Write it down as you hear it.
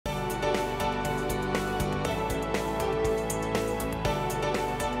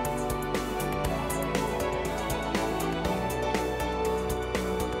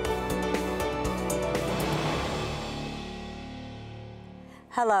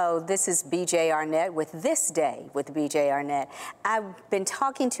Hello, this is BJ Arnett with This Day with BJ Arnett. I've been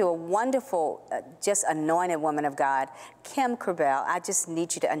talking to a wonderful, just anointed woman of God, Kim Crabill. I just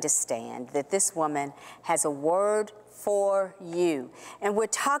need you to understand that this woman has a word for you. And we're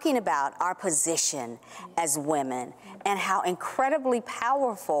talking about our position as women and how incredibly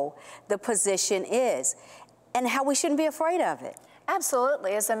powerful the position is and how we shouldn't be afraid of it.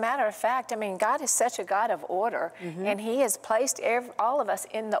 Absolutely. As a matter of fact, I mean, God is such a God of order, and He has placed all of us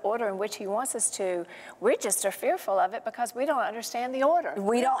in the order in which He wants us to. We just are fearful of it because we don't understand the order.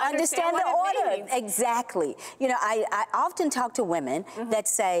 We don't understand the order. Exactly. You know, I often talk to women that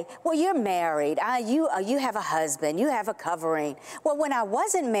say, well, you're married. You have a husband. You have a covering. Well, when I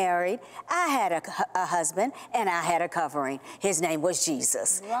wasn't married, I had a husband and I had a covering. His name was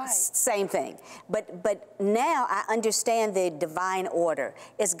Jesus. Right. Same thing. But now I understand the divine order.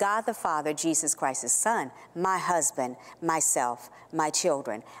 It's God the Father, Jesus Christ, His Son, my husband, myself, my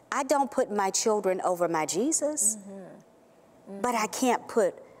children. I don't put my children over my Jesus, but I can't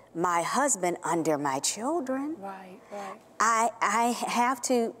put my husband under my children. Right. I have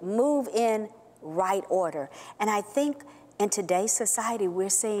to move in right order. And I think in today's society, we're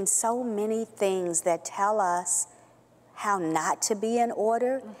seeing so many things that tell us how not to be in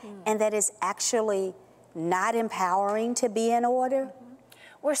order, and that is actually not empowering to be in order.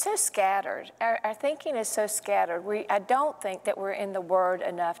 We're so scattered. Our thinking is so scattered. I don't think that we're in the Word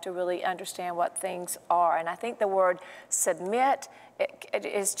enough to really understand what things are. And I think the word submit, it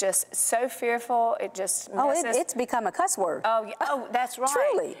is just so fearful. It just messes. Oh, it's become a cuss word. Oh, that's right.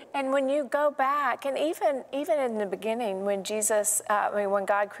 Truly. And when you go back, and even in the beginning, when when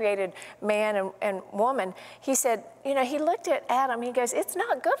God created man and woman, He said, you know, He looked at Adam, He goes, it's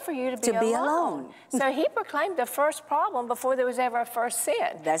not good for you to be alone. So He proclaimed the first problem before there was ever a first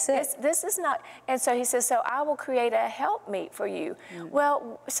sin. That's it. This is not, and so He says, so I will create a helpmeet for you.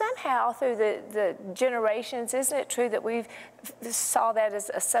 Well, somehow through the generations, isn't it true that we've saw that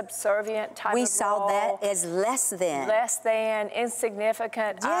as a subservient type of role? We saw that as less than. Less than,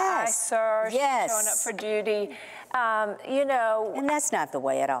 insignificant, I, sir, showing up for duty. You know. And that's not the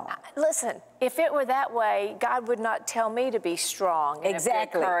way at all. Listen, if it were that way, God would not tell me to be strong and of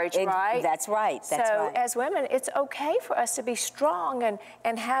good courage, right? That's right. So as women, it's okay for us to be strong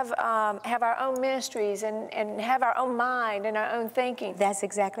and have our own ministries and have our own mind and our own thinking. That's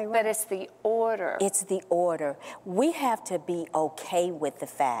exactly right. But it's the order. It's the order. We have to be okay with the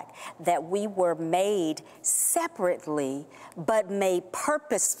fact that we were made separately, but made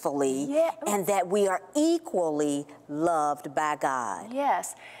purposefully, and that we are equally loved by God.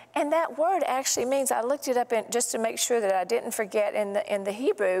 Yes. And that word actually means, I looked it up just to make sure that I didn't forget in the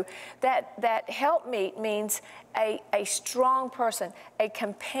Hebrew, that helpmeet means a strong person, a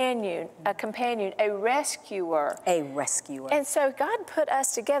companion, a rescuer. A rescuer. And so God put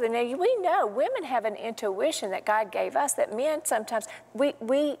us together. Now, we know women have an intuition that God gave us that men sometimes, we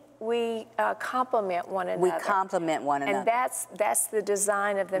complement one another. We complement one another. And that's the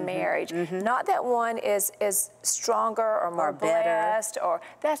design of the marriage. Not that one is stronger or more blessed, or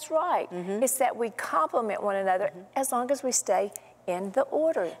that's right. It's that we complement one another as long as we stay in the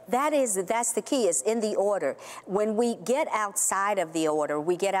order. That's the key, is in the order. When we get outside of the order,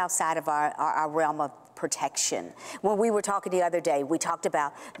 we get outside of our realm of protection. When we were talking the other day, we talked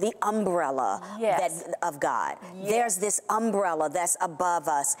about the umbrella of God. There's this umbrella that's above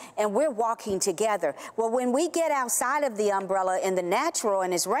us, and we're walking together. Well, when we get outside of the umbrella in the natural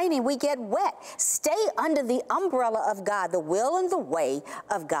and it's raining, we get wet. Stay under the umbrella of God, the will and the way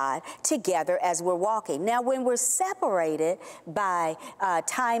of God, together as we're walking. Now, when we're separated by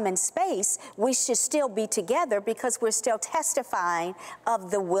time and space, we should still be together because we're still testifying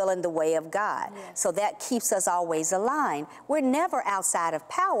of the will and the way of God. So that keeps us always aligned. We're never outside of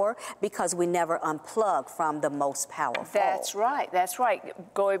power because we never unplug from the most powerful. That's right. That's right.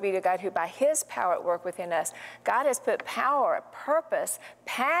 Glory be to God, who by His power at work within us. God has put power, purpose,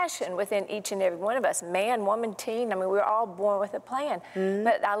 passion within each and every one of us. Man, woman, teen. I mean, we're all born with a plan.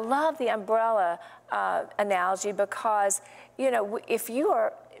 But I love the umbrella analogy because, you know, if you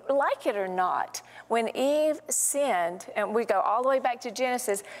are, like it or not, when Eve sinned, and we go all the way back to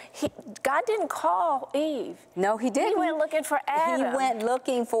Genesis, God didn't call Eve. No, He didn't. He went looking for Adam. He went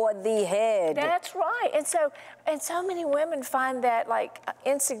looking for the head. That's right. And so many women find that like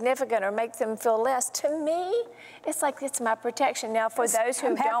insignificant or make them feel less. To me, it's like it's my protection. Now, for those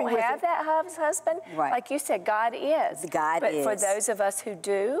who don't have that husband, like you said, God is. God is. But for those of us who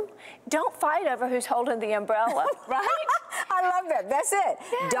do, don't fight over who's holding the umbrella, right? I love that. That's it.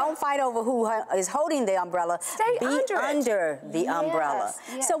 Yeah. Don't fight over who is holding the umbrella. Stay under the umbrella.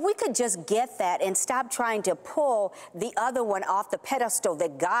 Yes. So we could just get that and stop trying to pull the other one off the pedestal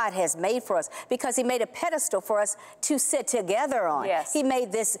that God has made for us, because he made a pedestal for us to sit together on. Yes. He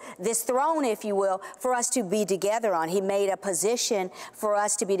made this throne, if you will, for us to be together on. He made a position for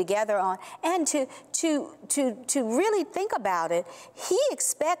us to be together on. And to really think about it, he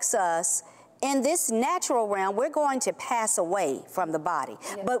expects us in this natural realm. We're going to pass away from the body.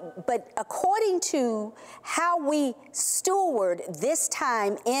 Yes. But according to how we steward this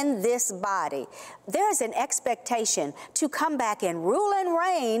time in this body, there's an expectation to come back and rule and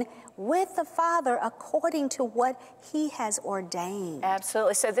reign with the Father according to what he has ordained.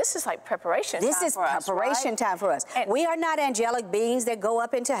 Absolutely. So this is like preparation time for us. This is preparation time for us. And we are not angelic beings that go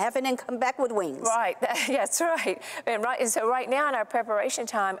up into heaven and come back with wings. Right. That's right. And so right now in our preparation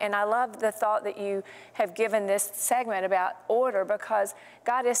time, and I love the thought that you have given this segment about order, because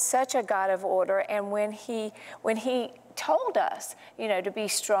God is such a God of order. And when he told us, you know, to be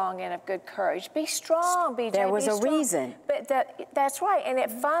strong and of good courage. Be strong, BJ. There was a reason. But that's right. And it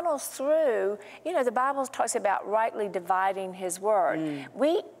funnels through, you know, the Bible talks about rightly dividing his word.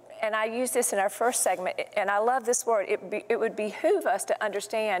 And I use this in our first segment, and I love this word. It would behoove us to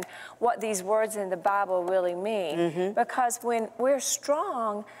understand what these words in the Bible really mean. Because when we're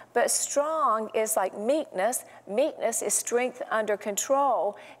strong, but strong is like meekness. Meekness is strength under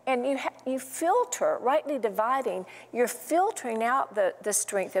control. And you filter, rightly dividing, you're filtering out the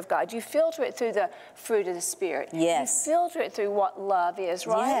strength of God. You filter it through the fruit of the Spirit. Yes. You filter it through what love is,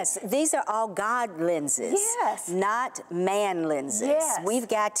 right? Yes. These are all God lenses. Yes. Not man lenses. Yes. We've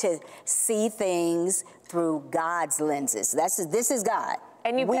got to see things through God's lenses. This is God.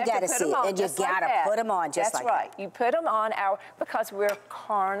 And we got to see it, and you got to put them on just like that. That's right. You put them on because we're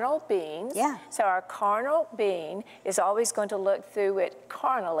carnal beings. Yeah. So our carnal being is always going to look through it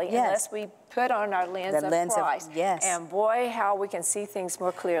carnally unless we put on our lens of Christ. Yes. And boy, how we can see things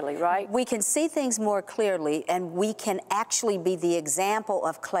more clearly, right? We can see things more clearly, and we can actually be the example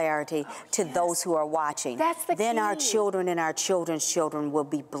of clarity to those who are watching. That's the key. Then our children and our children's children will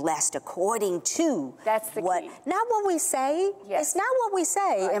be blessed according to key. Not what we say. Yes. It's not what we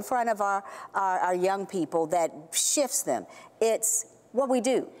say in front of our young people that shifts them. It's what we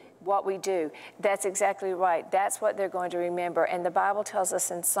do. What we do. That's exactly right. That's what they're going to remember. And the Bible tells us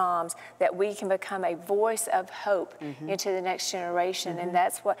in Psalms that we can become a voice of hope into the next generation. And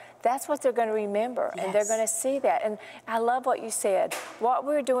that's what they're going to remember. Yes. And they're going to see that. And I love what you said. What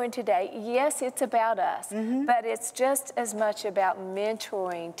we're doing today, yes, it's about us, but it's just as much about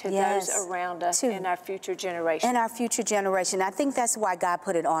mentoring to those around us in our future generation. In our future generation. I think that's why God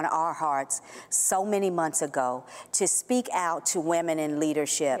put it on our hearts so many months ago to speak out to women in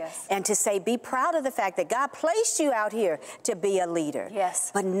leadership. Yes. And to say, be proud of the fact that God placed you out here to be a leader. Yes.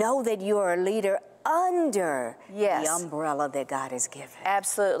 But know that you are a leader under the umbrella that God has given.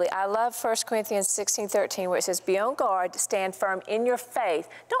 Absolutely. I love 1 Corinthians 16:13, where it says, be on guard, stand firm in your faith.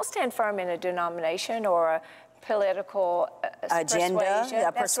 Don't stand firm in a denomination or a political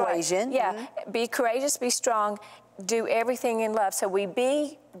agenda, persuasion. Right. Yeah. Be courageous, be strong, do everything in love. So we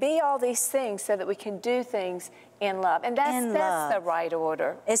be all these things so that we can do things in love. And that's the right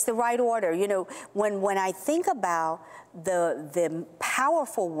order. It's the right order. You know, when I think about the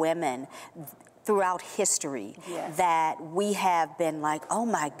powerful women throughout history that we have been like, oh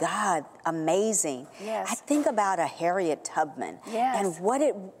my God, amazing. Yes. I think about a Harriet Tubman and what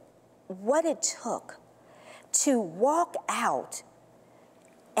it took to walk out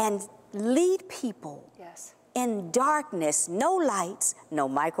and lead people in darkness, no lights, no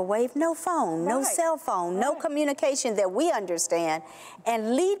microwave, no phone, no cell phone, no communication that we understand,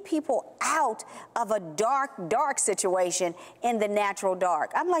 and lead people out of a dark situation in the natural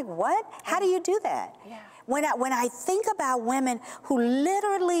dark. I'm like, what? How do you do that? Yeah. When I think about women who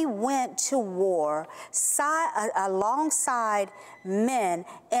literally went to war alongside men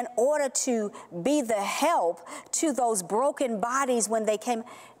in order to be the help to those broken bodies when they came.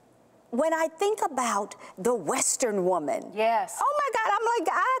 When I think about the Western woman, oh my God, I'm like,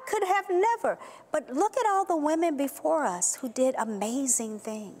 I could have never. But look at all the women before us who did amazing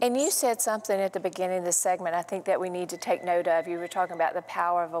things. And you said something at the beginning of the segment I think that we need to take note of. You were talking about the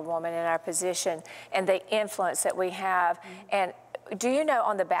power of a woman in our position and the influence that we have. And do you know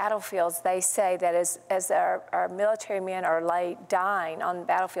on the battlefields, they say that as our military men are dying on the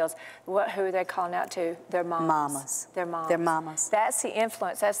battlefields, who are they calling out to? Their moms. Their moms. Their mamas. That's the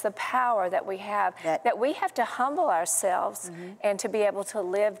influence. That's the power that we have. That we have to humble ourselves and to be able to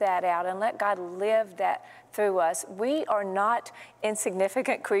live that out and let God live that through us. We are not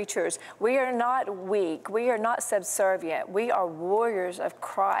insignificant creatures. We are not weak. We are not subservient. We are warriors of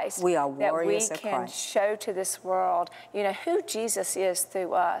Christ. We are warriors of That we can Christ. show to this world, you know, who Jesus is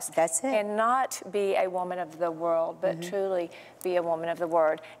through us. That's it. And not be a woman of the world, but truly be a woman of the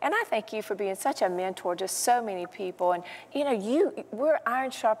Word. And I thank you for being such a mentor to so many people. And, you know, we're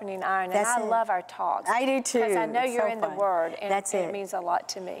iron sharpening iron, and I love our talks. I do too. Because I know you're in the Word, and That's it means a lot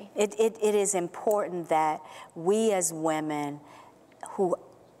to me. It is important that we as women who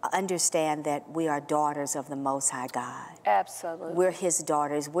understand that we are daughters of the Most High God. Absolutely. We're His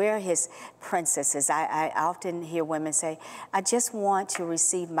daughters. We're His princesses. I often hear women say, I just want to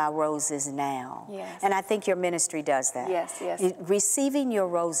receive my roses now. Yes. And I think your ministry does that. Yes, yes. Receiving your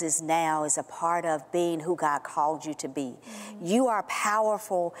roses now is a part of being who God called you to be. You are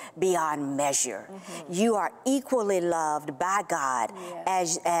powerful beyond measure. You are equally loved by God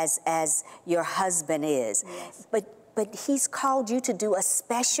as your husband is. Yes. But He's called you to do a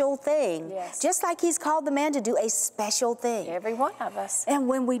special thing, just like He's called the man to do a special thing. Every one of us. And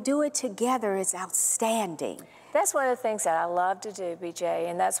when we do it together, it's outstanding. That's one of the things that I love to do, BJ,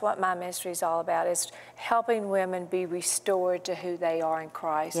 and that's what my ministry is all about, is helping women be restored to who they are in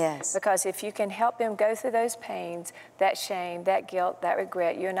Christ. Yes. Because if you can help them go through those pains, that shame, that guilt, that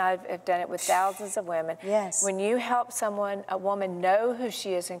regret, you and I have done it with thousands of women. Yes. When you help a woman know who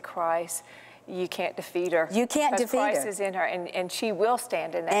she is in Christ, you can't defeat her. You can't defeat her. Christ is in her, and she will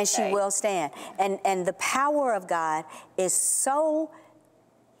stand in that And she faith. will stand. And the power of God is so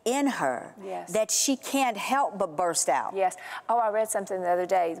in her that she can't help but burst out. Yes. Oh, I read something the other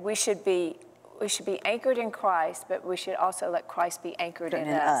day. We should be anchored in Christ, but we should also let Christ be anchored in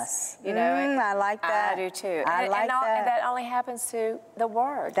us. You know, I like that. I do too. I like that. And that only happens through the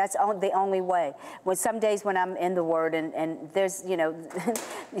Word. That's the only way. When some days when I'm in the Word, and there's, you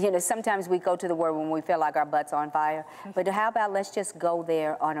know, sometimes we go to the Word when we feel like our butt's on fire. But how about let's just go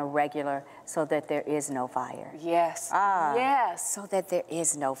there on a regular so that there is no fire. Yes. Yes. So that there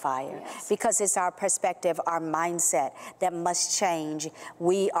is no fire. Yes. Because it's our perspective, our mindset that must change.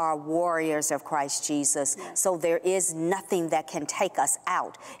 We are warriors of Christ Jesus. Yes. So there is nothing that can take us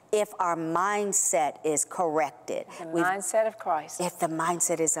out if our mindset is corrected. The mindset of Christ. If the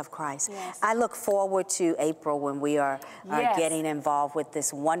mindset is of Christ. Yes. I look forward to April when we are getting involved with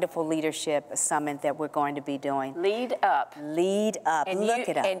this wonderful leadership summit that we're going to be doing. Lead up. Lead up. And look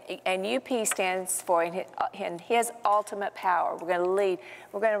it up. And UP stands for in his ultimate power. We're going to lead.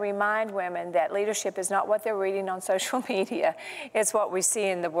 We're going to remind women that leadership is not what they're reading on social media. It's what we see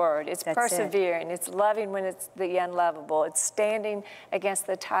in the Word. It's persevering. It's loving when it's the unlovable. It's standing against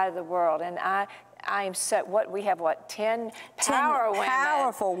the tide of the world. And I am so, we have 10 women.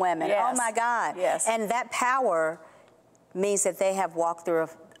 Powerful women. Yes. Oh my God. Yes. And that power means that they have walked through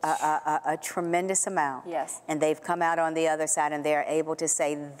a tremendous amount. Yes. And they've come out on the other side and they're able to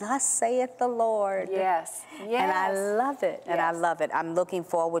say, thus saith the Lord. Yes. Yes. And I love it. And I Yes. love it. I'm looking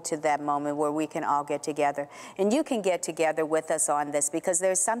forward to that moment where we can all get together. And you can get together with us on this because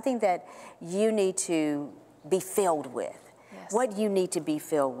there's something that you need to be filled with. Yes. What you need to be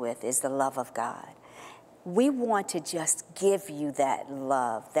filled with is the love of God. We want to just give you that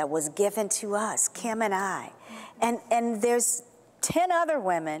love that was given to us, Kim and I. And there's 10 other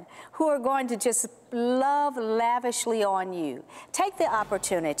women who are going to just love lavishly on you. Take the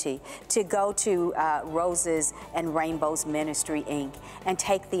opportunity to go to Roses and Rainbows Ministry, Inc. and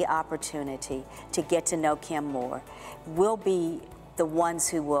take the opportunity to get to know Kim more. We'll be the ones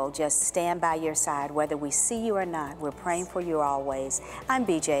who will just stand by your side, whether we see you or not. We're praying for you always. I'm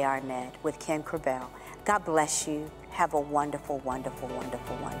BJ Arnett with Ken Crabill. God bless you. Have a wonderful, wonderful,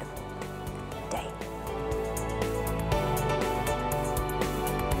 wonderful, wonderful day.